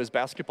on one of his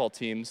basketball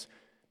teams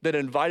that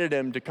invited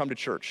him to come to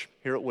church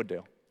here at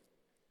Wooddale.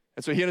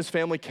 And so he and his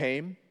family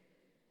came,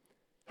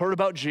 heard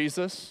about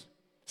Jesus,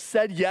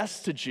 said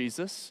yes to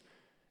Jesus,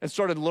 and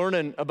started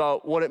learning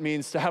about what it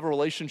means to have a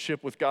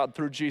relationship with God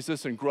through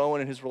Jesus and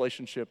growing in his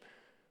relationship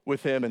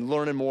with him and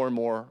learning more and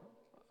more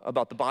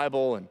about the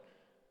Bible and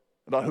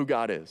about who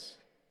God is.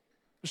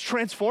 It was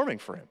transforming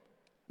for him.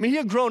 I mean, he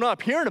had grown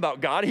up hearing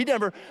about God. He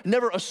never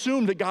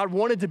assumed that God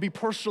wanted to be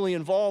personally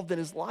involved in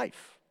his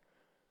life.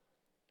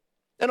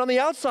 And on the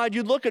outside,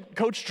 you'd look at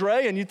Coach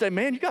Dre and you'd say,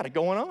 man, you got it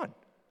going on.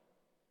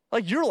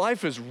 Like, your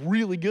life is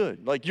really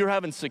good. Like, you're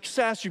having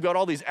success. You've got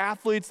all these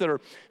athletes that are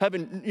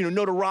having,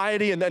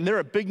 notoriety, and then they're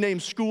at big name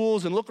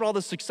schools, and look at all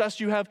the success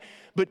you have.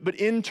 But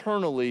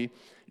internally,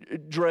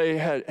 Dre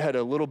had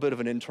a little bit of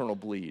an internal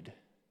bleed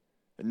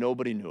that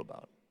nobody knew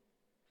about.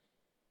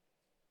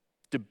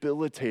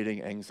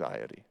 Debilitating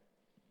anxiety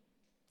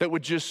that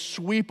would just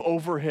sweep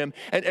over him.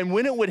 And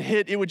when it would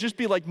hit, it would just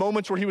be like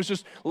moments where he was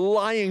just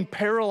lying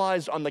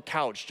paralyzed on the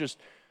couch,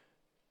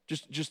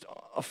 just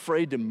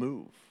afraid to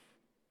move.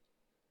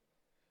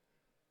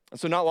 And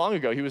so not long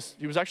ago, he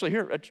was actually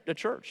here at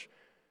church.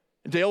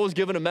 Dale was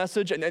given a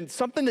message, and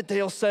something that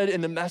Dale said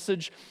in the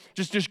message,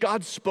 just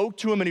God spoke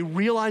to him, and he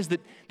realized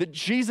that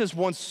Jesus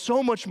wants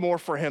so much more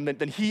for him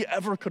than he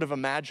ever could have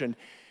imagined.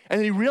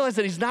 And he realized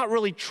that he's not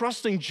really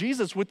trusting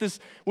Jesus with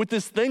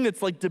this thing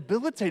that's like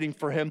debilitating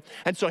for him.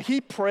 And so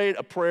he prayed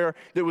a prayer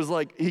that was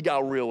like, he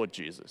got real with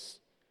Jesus.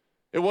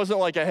 It wasn't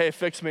like a, hey,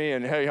 fix me,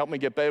 and hey, help me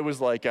get better. It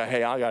was like,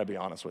 hey, I gotta be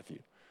honest with you.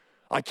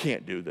 I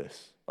can't do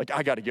this. Like,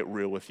 I got to get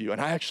real with you,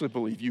 and I actually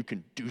believe you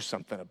can do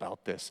something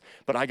about this,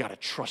 but I got to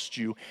trust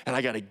you, and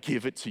I got to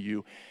give it to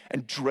you.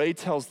 And Dre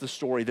tells the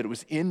story that it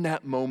was in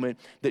that moment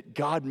that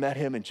God met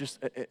him in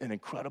just an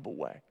incredible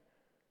way.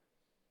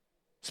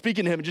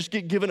 Speaking to him and just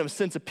giving him a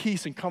sense of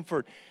peace and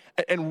comfort.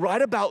 And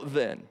right about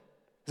then,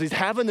 as he's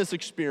having this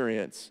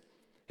experience,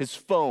 his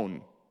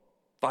phone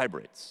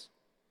vibrates.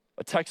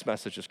 A text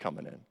message is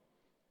coming in.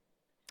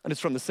 And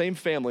it's from the same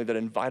family that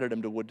invited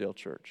him to Wooddale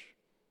Church.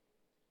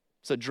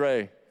 It said,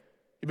 Dre,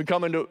 you've been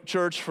coming to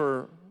church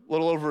for a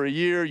little over a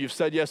year. You've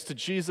said yes to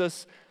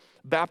Jesus.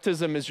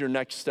 Baptism is your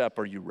next step.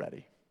 Are you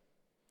ready?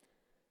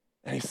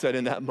 And he said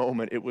in that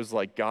moment, it was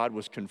like God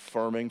was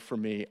confirming for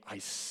me, I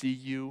see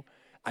you,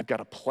 I've got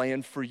a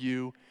plan for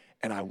you,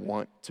 and I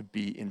want to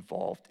be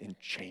involved in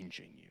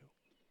changing you.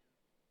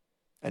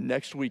 And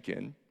next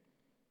weekend,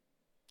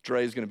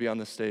 Dre is going to be on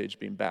the stage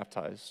being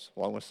baptized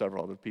along with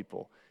several other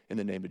people in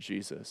the name of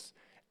Jesus.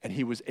 And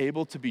he was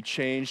able to be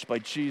changed by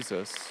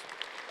Jesus.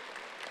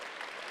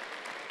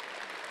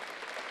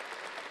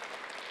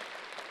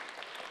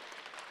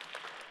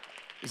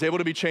 He's able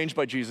to be changed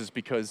by Jesus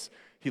because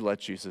he let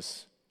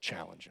Jesus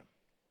challenge him.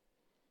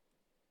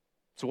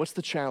 So what's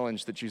the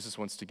challenge that Jesus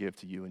wants to give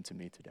to you and to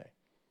me today?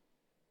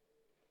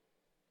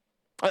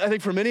 I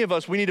think for many of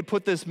us, we need to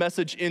put this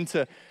message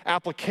into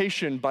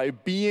application by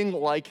being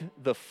like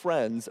the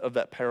friends of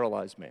that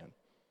paralyzed man.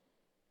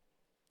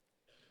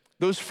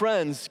 Those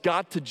friends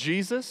got to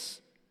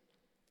Jesus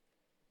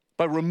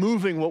by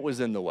removing what was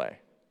in the way.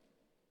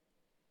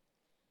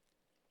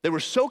 They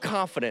were so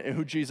confident in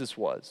who Jesus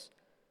was.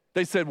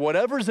 They said,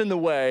 whatever's in the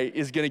way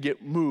is going to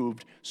get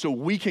moved so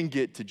we can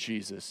get to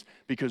Jesus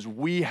because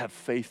we have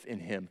faith in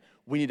him.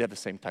 We need to have the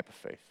same type of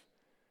faith.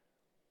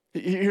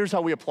 Here's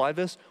how we apply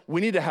this.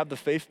 We need to have the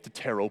faith to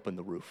tear open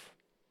the roof.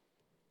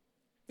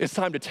 It's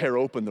time to tear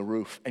open the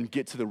roof and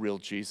get to the real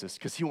Jesus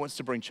because he wants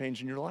to bring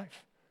change in your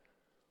life.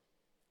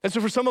 And so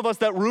for some of us,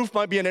 that roof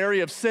might be an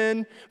area of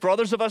sin. For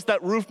others of us,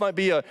 that roof might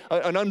be an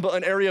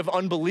area of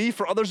unbelief.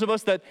 For others of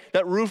us, that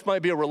roof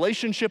might be a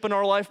relationship in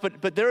our life.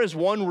 But there is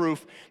one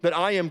roof that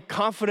I am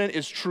confident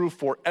is true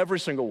for every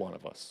single one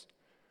of us.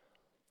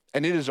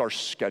 And it is our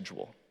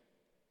schedule.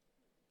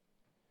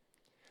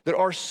 That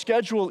our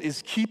schedule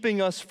is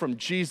keeping us from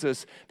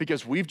Jesus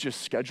because we've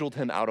just scheduled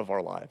him out of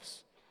our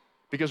lives.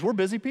 Because we're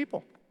busy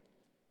people.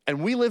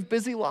 And we live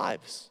busy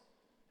lives.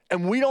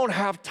 And we don't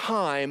have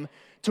time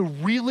to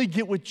really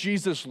get with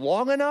Jesus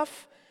long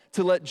enough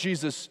to let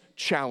Jesus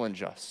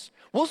challenge us.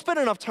 We'll spend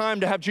enough time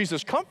to have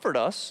Jesus comfort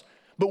us,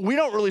 but we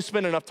don't really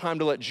spend enough time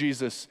to let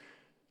Jesus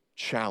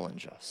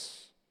challenge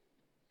us.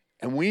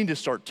 And we need to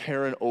start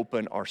tearing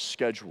open our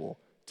schedule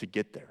to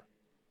get there.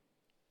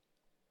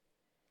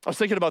 I was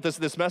thinking about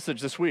this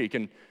message this week,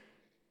 and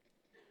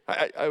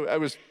I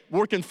was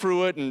working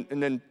through it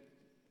and then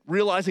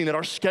realizing that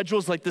our schedule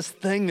is like this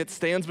thing that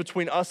stands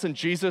between us and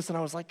Jesus, and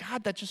I was like,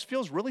 God, that just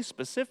feels really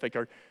specific.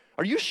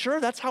 Are you sure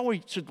that's how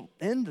we should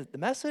end the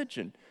message?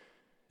 And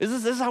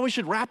is this how we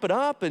should wrap it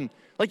up? And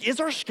like, is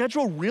our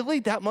schedule really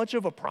that much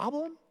of a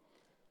problem?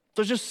 So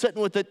I was just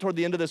sitting with it toward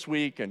the end of this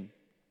week, and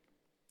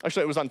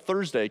actually it was on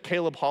Thursday,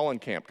 Caleb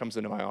Hollenkamp comes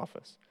into my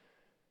office.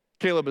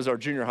 Caleb is our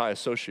junior high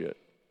associate.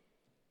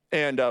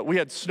 And we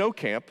had snow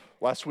camp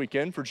last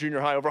weekend for junior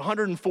high. Over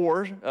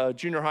 104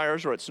 junior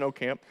hires were at snow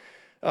camp.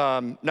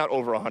 Not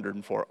over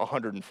 104,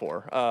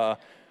 104.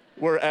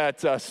 We're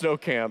at snow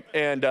camp.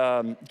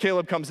 And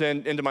Caleb comes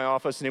into my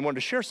office, and he wanted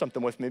to share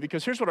something with me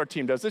because here's what our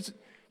team does.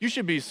 You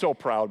should be so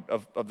proud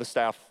of the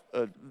staff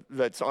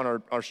that's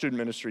on our student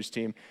ministries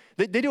team.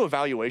 They do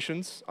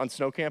evaluations on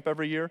snow camp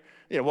every year.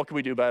 You know, what can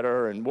we do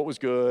better and what was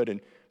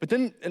good? But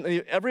then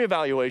in every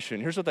evaluation,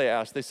 here's what they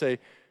ask. They say,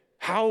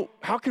 how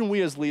can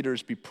we as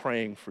leaders be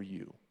praying for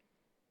you?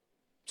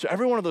 So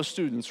every one of those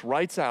students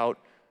writes out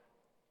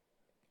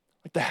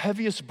like the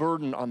heaviest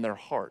burden on their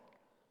heart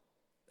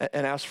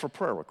and asks for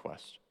prayer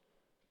requests.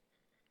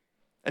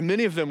 And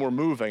many of them were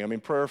moving. I mean,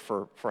 prayer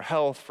for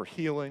health, for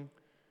healing,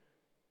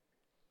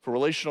 for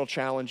relational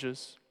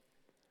challenges.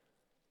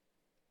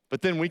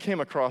 But then we came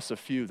across a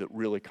few that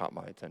really caught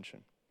my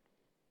attention.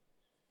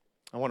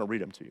 I want to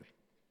read them to you.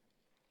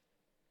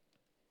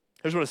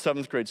 Here's what a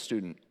 7th grade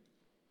student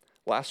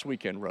last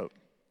weekend wrote.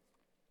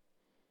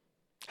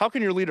 How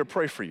can your leader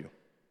pray for you?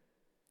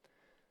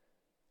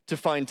 To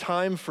find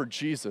time for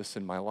Jesus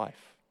in my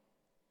life.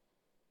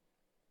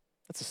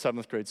 That's a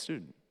 7th grade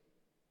student.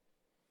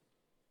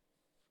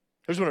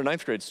 Here's what a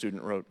 9th grade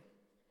student wrote.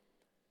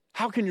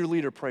 How can your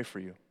leader pray for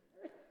you?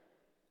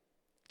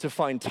 To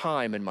find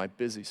time in my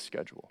busy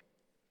schedule.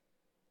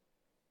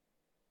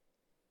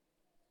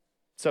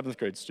 7th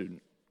grade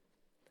student.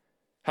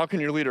 How can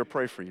your leader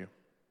pray for you?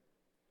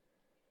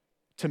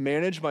 To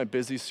manage my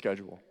busy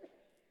schedule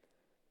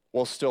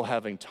while still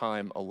having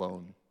time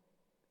alone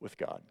with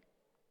God.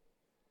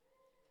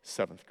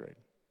 7th grade.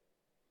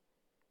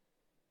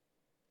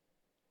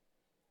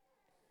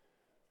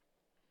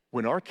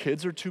 When our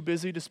kids are too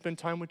busy to spend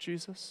time with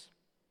Jesus,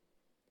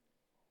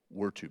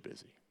 we're too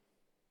busy.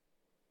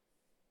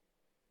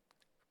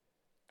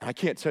 I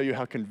can't tell you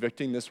how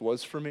convicting this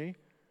was for me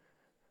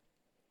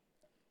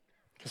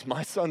because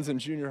my son's in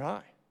junior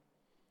high.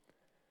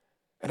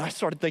 And I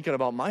started thinking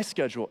about my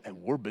schedule,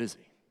 and we're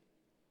busy.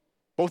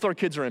 Both our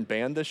kids are in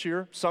band this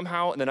year.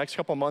 Somehow, in the next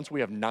couple of months,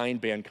 we have 9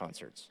 band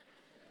concerts.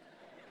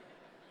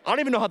 I don't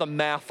even know how the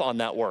math on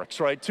that works,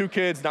 right? 2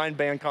 kids, 9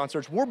 band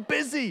concerts. We're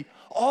busy.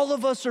 All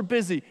of us are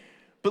busy.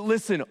 But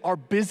listen, our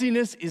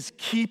busyness is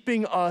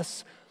keeping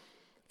us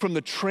from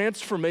the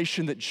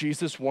transformation that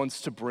Jesus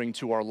wants to bring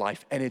to our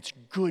life. And it's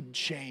good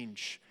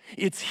change.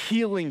 It's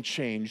healing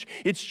change.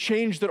 It's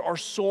change that our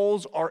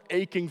souls are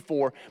aching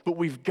for, but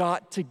we've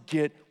got to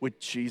get with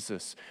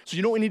Jesus. So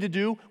you know what we need to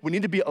do? We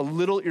need to be a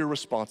little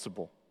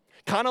irresponsible.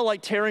 Kind of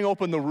like tearing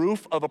open the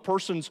roof of a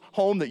person's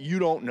home that you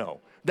don't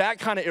know. That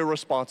kind of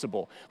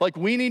irresponsible. Like,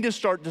 we need to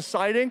start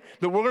deciding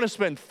that we're going to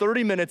spend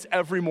 30 minutes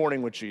every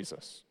morning with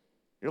Jesus.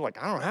 You're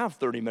like, I don't have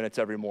 30 minutes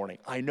every morning.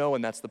 I know,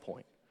 and that's the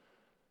point.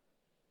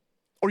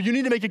 Or you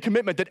need to make a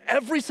commitment that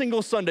every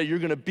single Sunday you're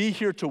going to be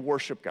here to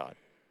worship God.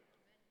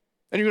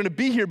 And you're going to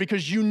be here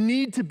because you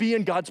need to be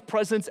in God's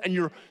presence, and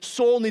your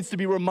soul needs to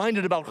be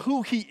reminded about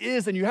who he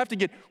is, and you have to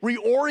get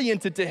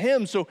reoriented to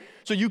him so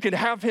you can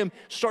have him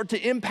start to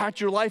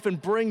impact your life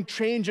and bring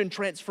change and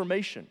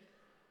transformation.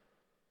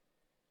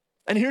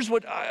 And here's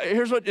what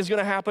is going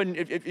to happen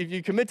if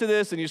you commit to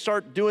this and you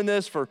start doing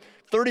this for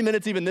 30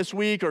 minutes even this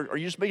week, or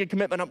you just make a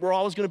commitment, we're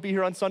always going to be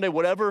here on Sunday,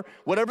 whatever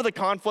the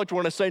conflict, we're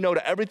going to say no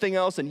to everything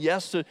else and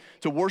yes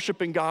to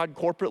worshiping God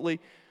corporately.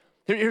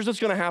 Here's what's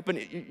going to happen.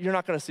 You're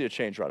not going to see a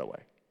change right away.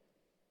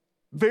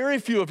 Very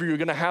few of you are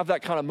going to have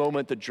that kind of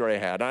moment that Dre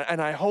had.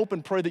 And I hope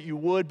and pray that you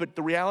would, but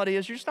the reality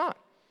is you're just not.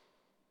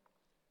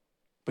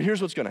 But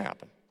here's what's going to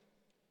happen.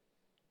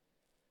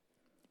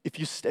 If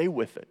you stay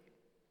with it,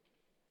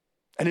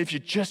 and if you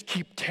just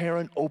keep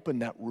tearing open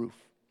that roof,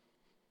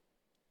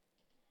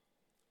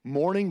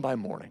 morning by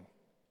morning,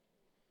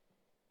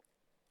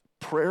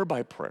 prayer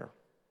by prayer,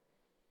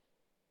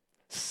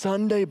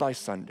 Sunday by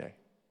Sunday,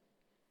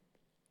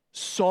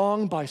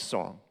 song by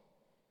song,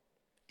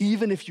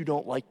 even if you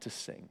don't like to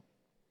sing,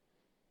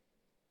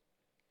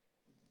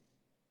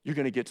 you're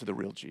going to get to the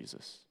real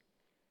Jesus.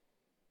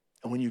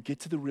 And when you get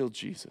to the real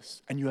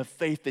Jesus and you have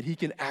faith that he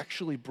can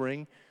actually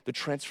bring the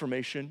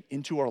transformation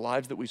into our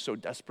lives that we so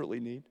desperately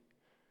need,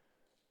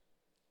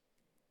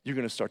 you're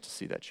going to start to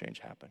see that change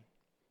happen.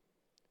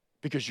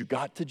 Because you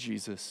got to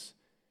Jesus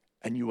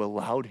and you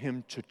allowed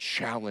him to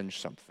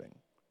challenge something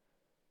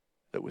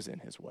that was in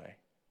his way.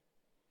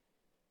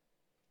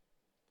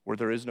 Where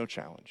there is no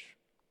challenge,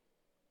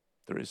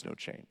 there is no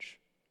change.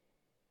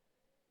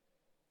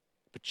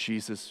 But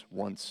Jesus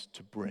wants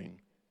to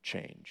bring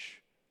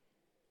change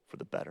for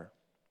the better.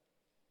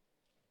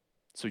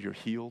 So you're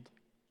healed,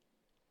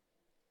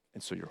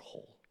 and so you're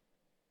whole.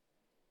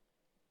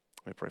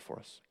 Let me pray for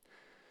us.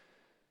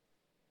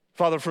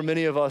 Father, for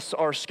many of us,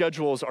 our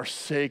schedules are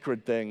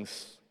sacred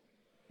things.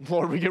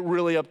 Lord, we get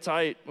really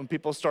uptight when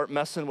people start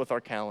messing with our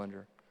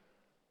calendar.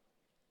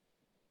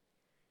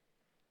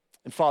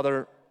 And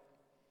Father,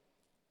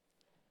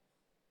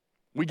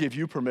 we give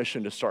you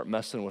permission to start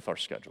messing with our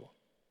schedule.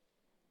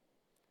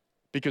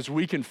 Because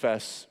we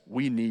confess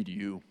we need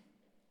you.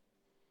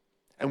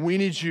 And we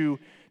need you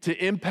to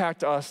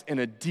impact us in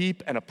a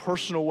deep and a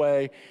personal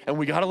way. And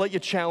we gotta let you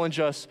challenge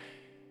us.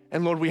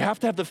 And Lord, we have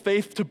to have the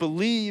faith to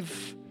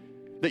believe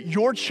that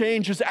your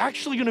change is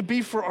actually gonna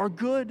be for our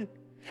good.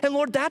 And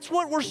Lord, that's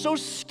what we're so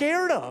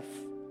scared of.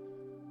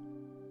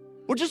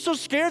 We're just so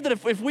scared that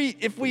if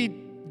we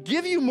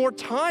give you more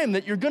time,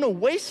 that you're gonna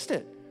waste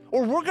it,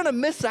 or we're gonna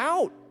miss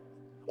out,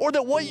 or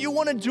that what you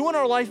wanna do in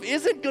our life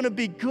isn't gonna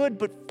be good.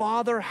 But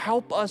Father,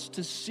 help us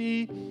to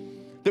see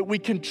that we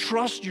can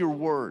trust your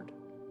word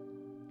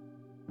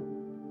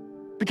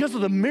because of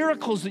the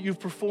miracles that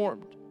you've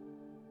performed.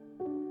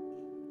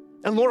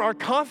 And Lord, our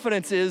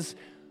confidence is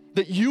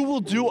that you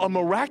will do a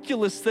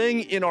miraculous thing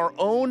in our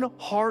own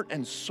heart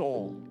and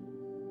soul.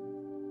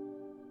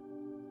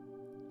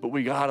 But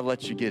we gotta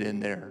let you get in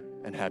there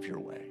and have your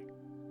way.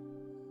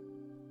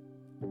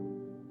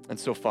 And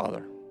so,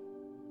 Father,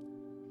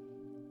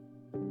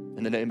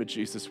 in the name of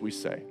Jesus, we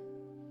say,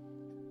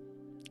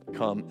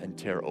 come and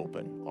tear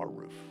open our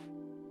roof.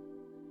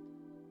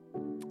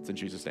 It's in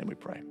Jesus' name we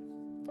pray.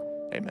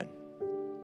 Amen.